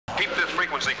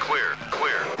Frequency clear.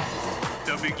 Clear.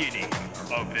 The beginning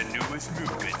of the newest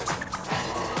movement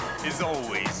is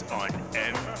always on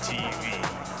MTV.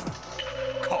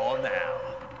 Call now.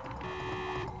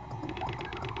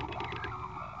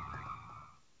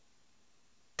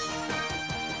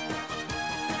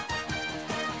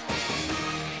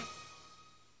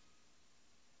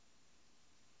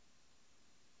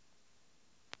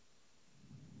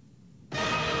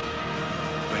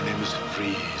 My name is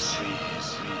Freeze.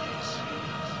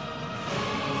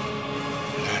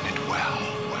 Learn it well.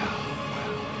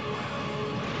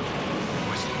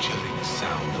 Was the chilling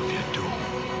sound of your doom.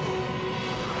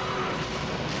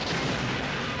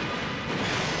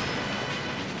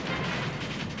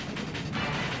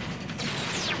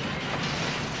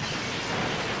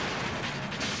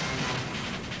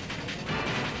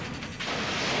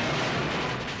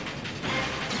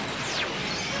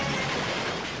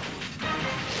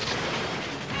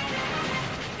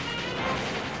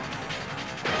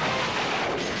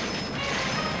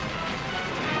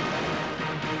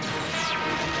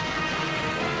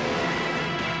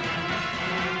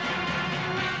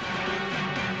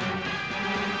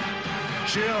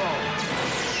 Chill.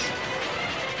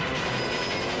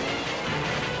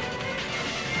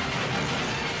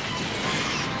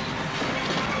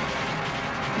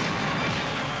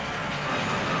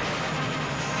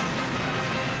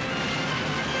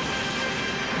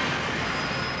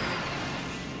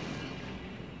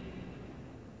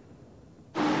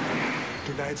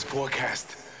 Tonight's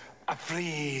forecast, a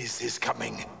freeze is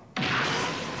coming.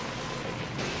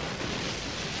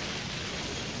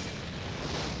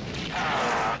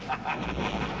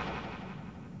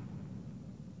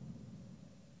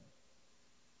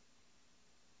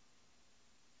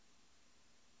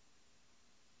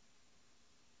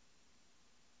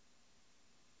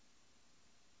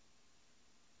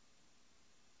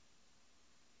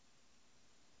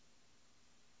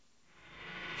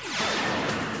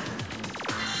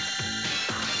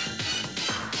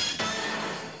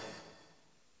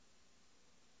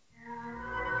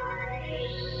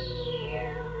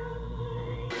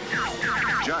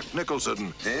 Jack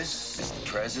Nicholson. This is the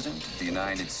President of the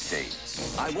United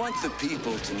States. I want the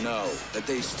people to know that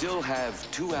they still have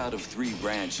 2 out of 3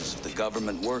 branches of the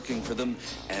government working for them,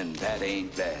 and that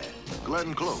ain't bad.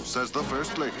 Glenn Close as the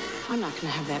First Lady. I'm not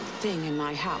gonna have that thing in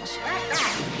my house.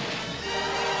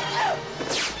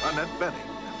 Annette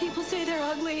Bening. People say they're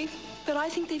ugly, but I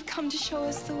think they've come to show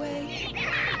us the way.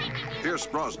 Pierce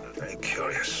Brosnan. Very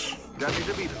curious. Danny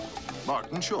DeVito.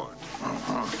 Martin Short.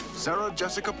 Sarah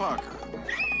Jessica Parker.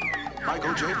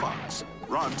 Michael J. Fox.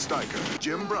 Ron Steiger.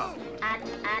 Jim Brown.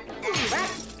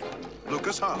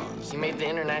 Lucas Haas. You made the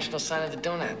international sign of the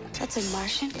donut. That's a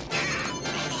Martian?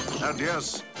 And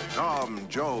yes, Tom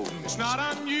Jones. It's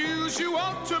not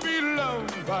unusual to be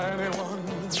loved by anyone.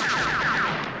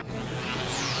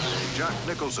 Jack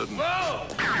Nicholson. Whoa!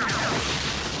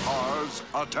 Mars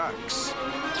Attacks.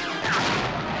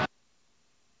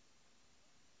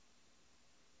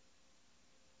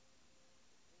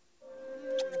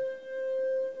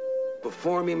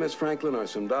 Before me, Miss Franklin, are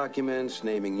some documents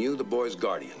naming you the boy's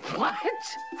guardian. What?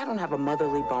 I don't have a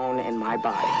motherly bone in my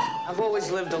body. I've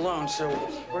always lived alone, so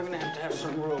we're gonna have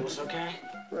some rules, okay?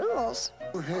 Rules?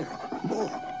 Oh, hey, more.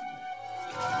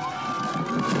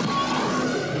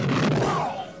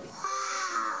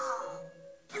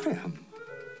 Damn.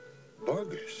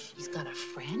 Bogus. He's got a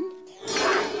friend?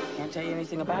 Can't tell you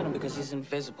anything about him because he's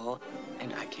invisible,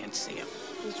 and I can't see him.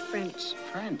 He's French.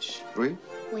 French. Oui?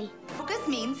 Oui. Focus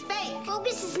means fake.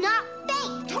 Focus is not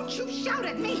fake. Don't you shout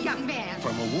at me, young man.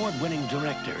 From award-winning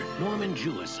director Norman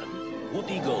Jewison,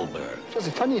 Whoopi Goldberg. She has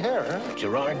a funny hair, huh?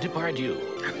 Gerard Depardieu.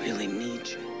 I really need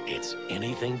you. It's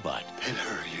anything but. Tell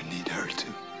her you need her,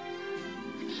 too.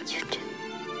 I need you too.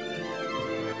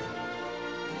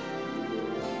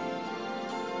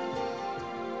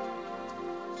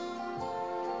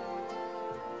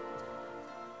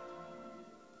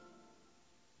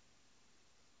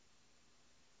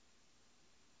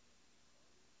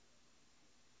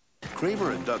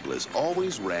 Kramer and Douglas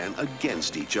always ran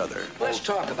against each other. Let's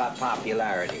talk about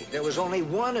popularity. There was only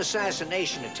one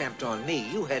assassination attempt on me.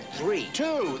 You had 3.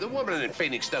 2. The woman in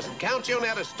Phoenix doesn't count. She only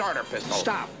had a starter pistol.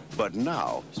 Stop. But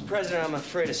now... Mr. President, I'm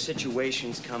afraid a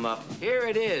situation's come up. Here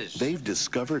it is. They've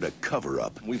discovered a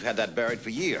cover-up. We've had that buried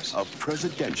for years. Of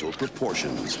presidential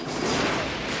proportions.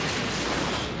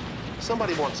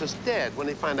 Somebody wants us dead. When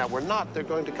they find out we're not, they're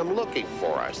going to come looking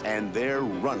for us. And they're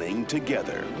running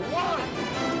together. 1,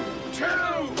 2.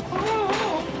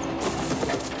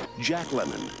 Jack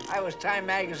Lemmon. I was Time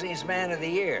Magazine's Man of the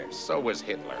Year. So was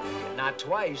Hitler. Not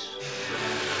twice.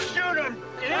 Shoot him!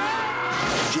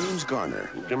 James Garner.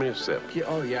 Give me a sip. Yeah,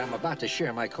 oh, yeah, I'm about to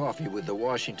share my coffee with the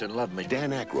Washington Love Machine. Dan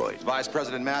Aykroyd. Vice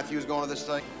President Matthews going to this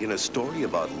thing? In a story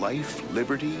about life,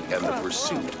 liberty, and the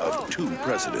pursuit of two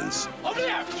presidents. Over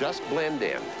there! Just blend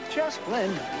in. Just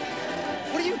blend.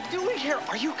 What are you doing here?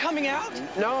 Are you coming out?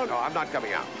 No, I'm not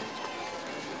coming out.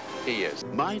 He is.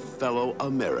 My fellow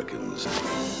Americans.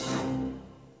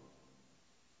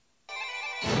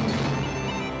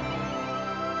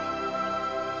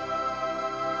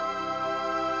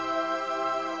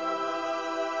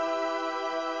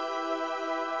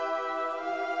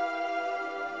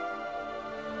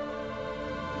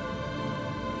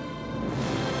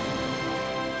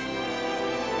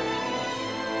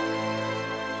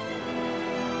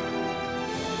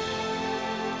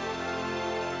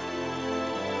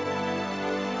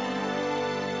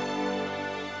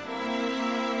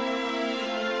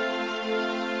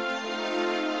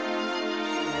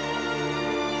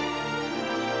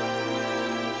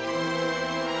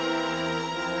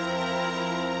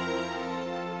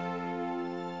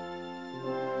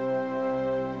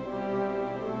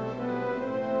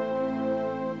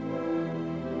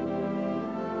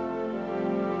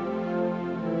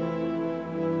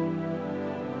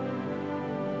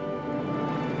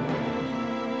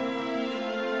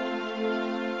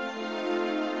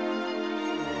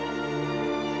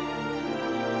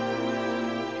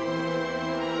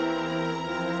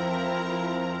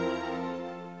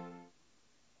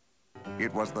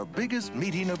 It was the biggest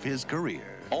meeting of his career.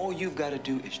 All you've got to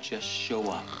do is just show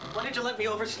up. Why did you let me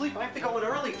oversleep? I have to go in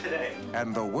early today.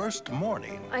 And the worst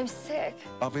morning I'm sick.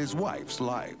 of his wife's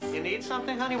life. You need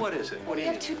something, honey? What is it? What do We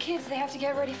you have 2 kids. They have to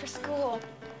get ready for school.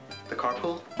 The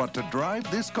carpool? But to drive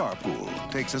this carpool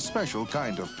takes a special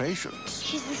kind of patience.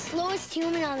 She's the slowest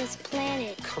human on this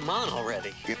planet. Come on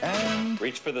already. And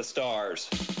Reach for the stars.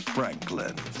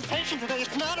 Franklin. Attention today.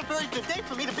 It's not a very good day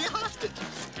for me to be a hostage.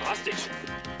 Hostage?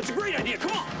 That's a great idea.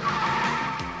 Come on!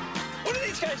 What are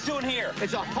these guys doing here?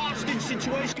 It's a hostage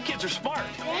situation. You kids are smart.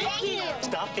 Thank you.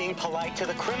 Stop being polite to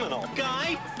the criminal.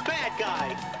 Guy, bad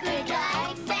guy. Good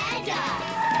guy, bad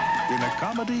guy. In a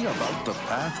comedy about the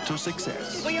path to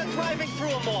success. We are driving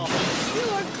through a mall. You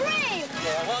are brave.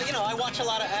 Yeah, well, you know, I watch a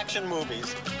lot of action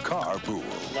movies. Carpool.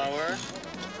 Lower.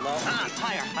 Low. Ah,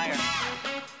 higher, higher.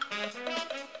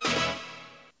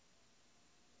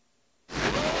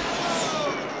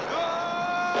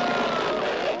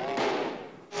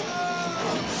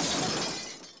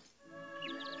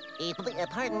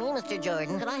 Pardon me, Mr.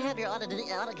 Jordan. Could I have your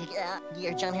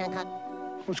your John Hancock?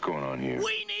 What's going on here?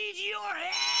 We need your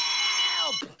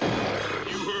help!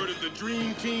 You heard of the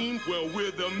Dream Team? Well,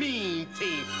 we're the Mean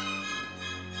Team.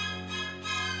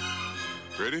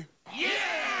 Ready? Yeah!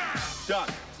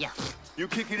 Doc. Yeah. You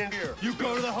kick it in here. You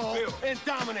go to the hole and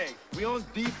dominate. We on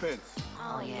defense.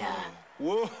 Oh, yeah.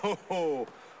 Whoa.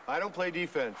 I don't play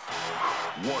defense.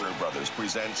 Warner Brothers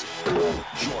presents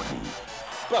Jordan,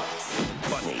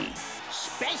 Bunny.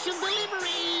 Special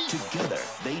delivery! Together,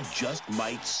 they just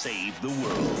might save the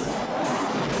world.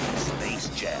 Space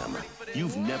Jam.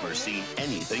 You've never seen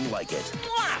anything like it.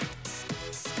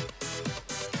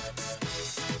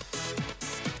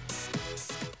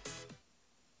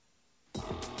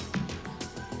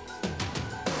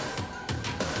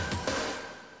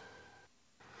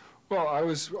 Well, I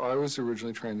was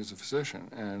originally trained as a physician,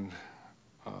 and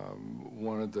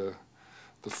one of the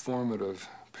formative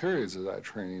periods of that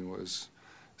training was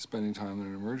spending time in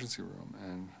an emergency room.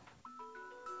 And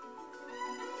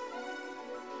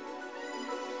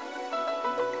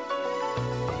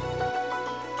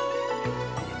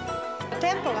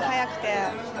テンポが速く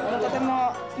てとて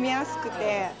も見やすく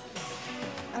て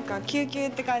なんか救急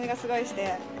って感じがすごいし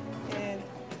て、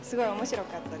すごい面白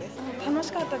かったです。楽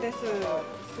しかったです。すご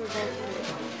く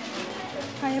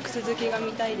早く続きが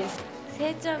見たいです。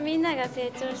みんなが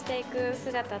成長していく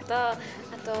姿と、あ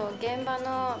と現場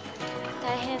の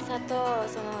大変さと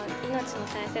その命の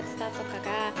大切さとか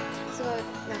がすごい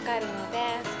分かるので、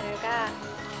それが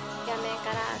画面か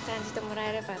ら感じてもら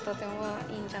えればとても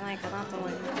いいんじゃないかなと思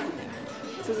いま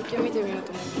す。続きを見てみよう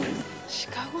と思います。シ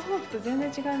カゴホープと全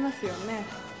然違いますよね。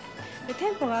で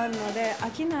テンポがあるので飽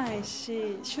きない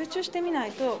し、集中してみな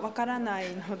いとわからな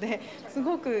いので、す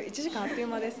ごく1時間あっという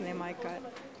間ですね、毎回。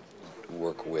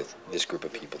Work with this group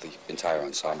of people, the entire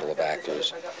ensemble of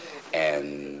actors,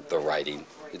 and the writing.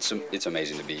 It's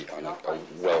amazing to be on a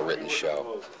well-written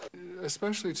show.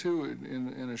 Especially, too,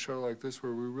 in a show like this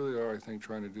where we really are, I think,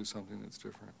 trying to do something that's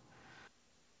different.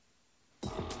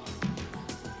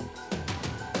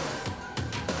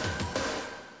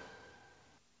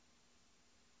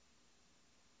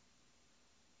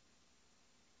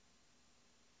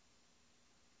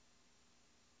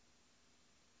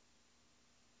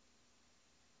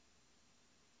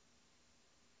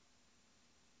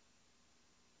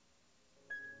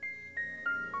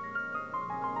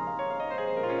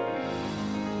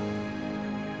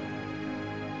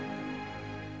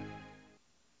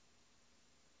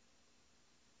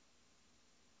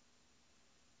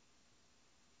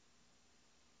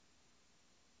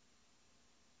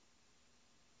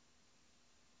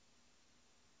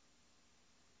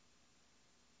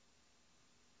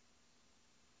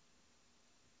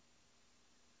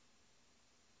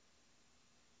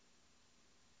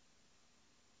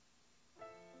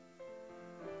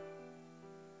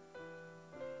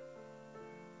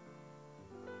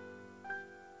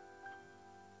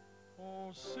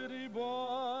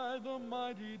 by the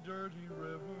mighty dirty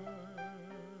river,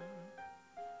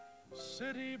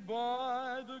 city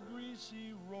by the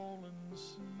greasy rolling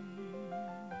sea.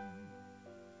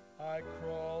 I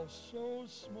crawl so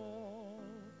small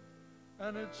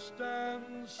and it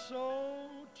stands so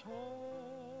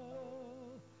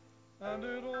tall, and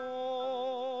it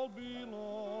all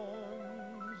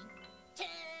belongs to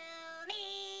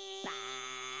me.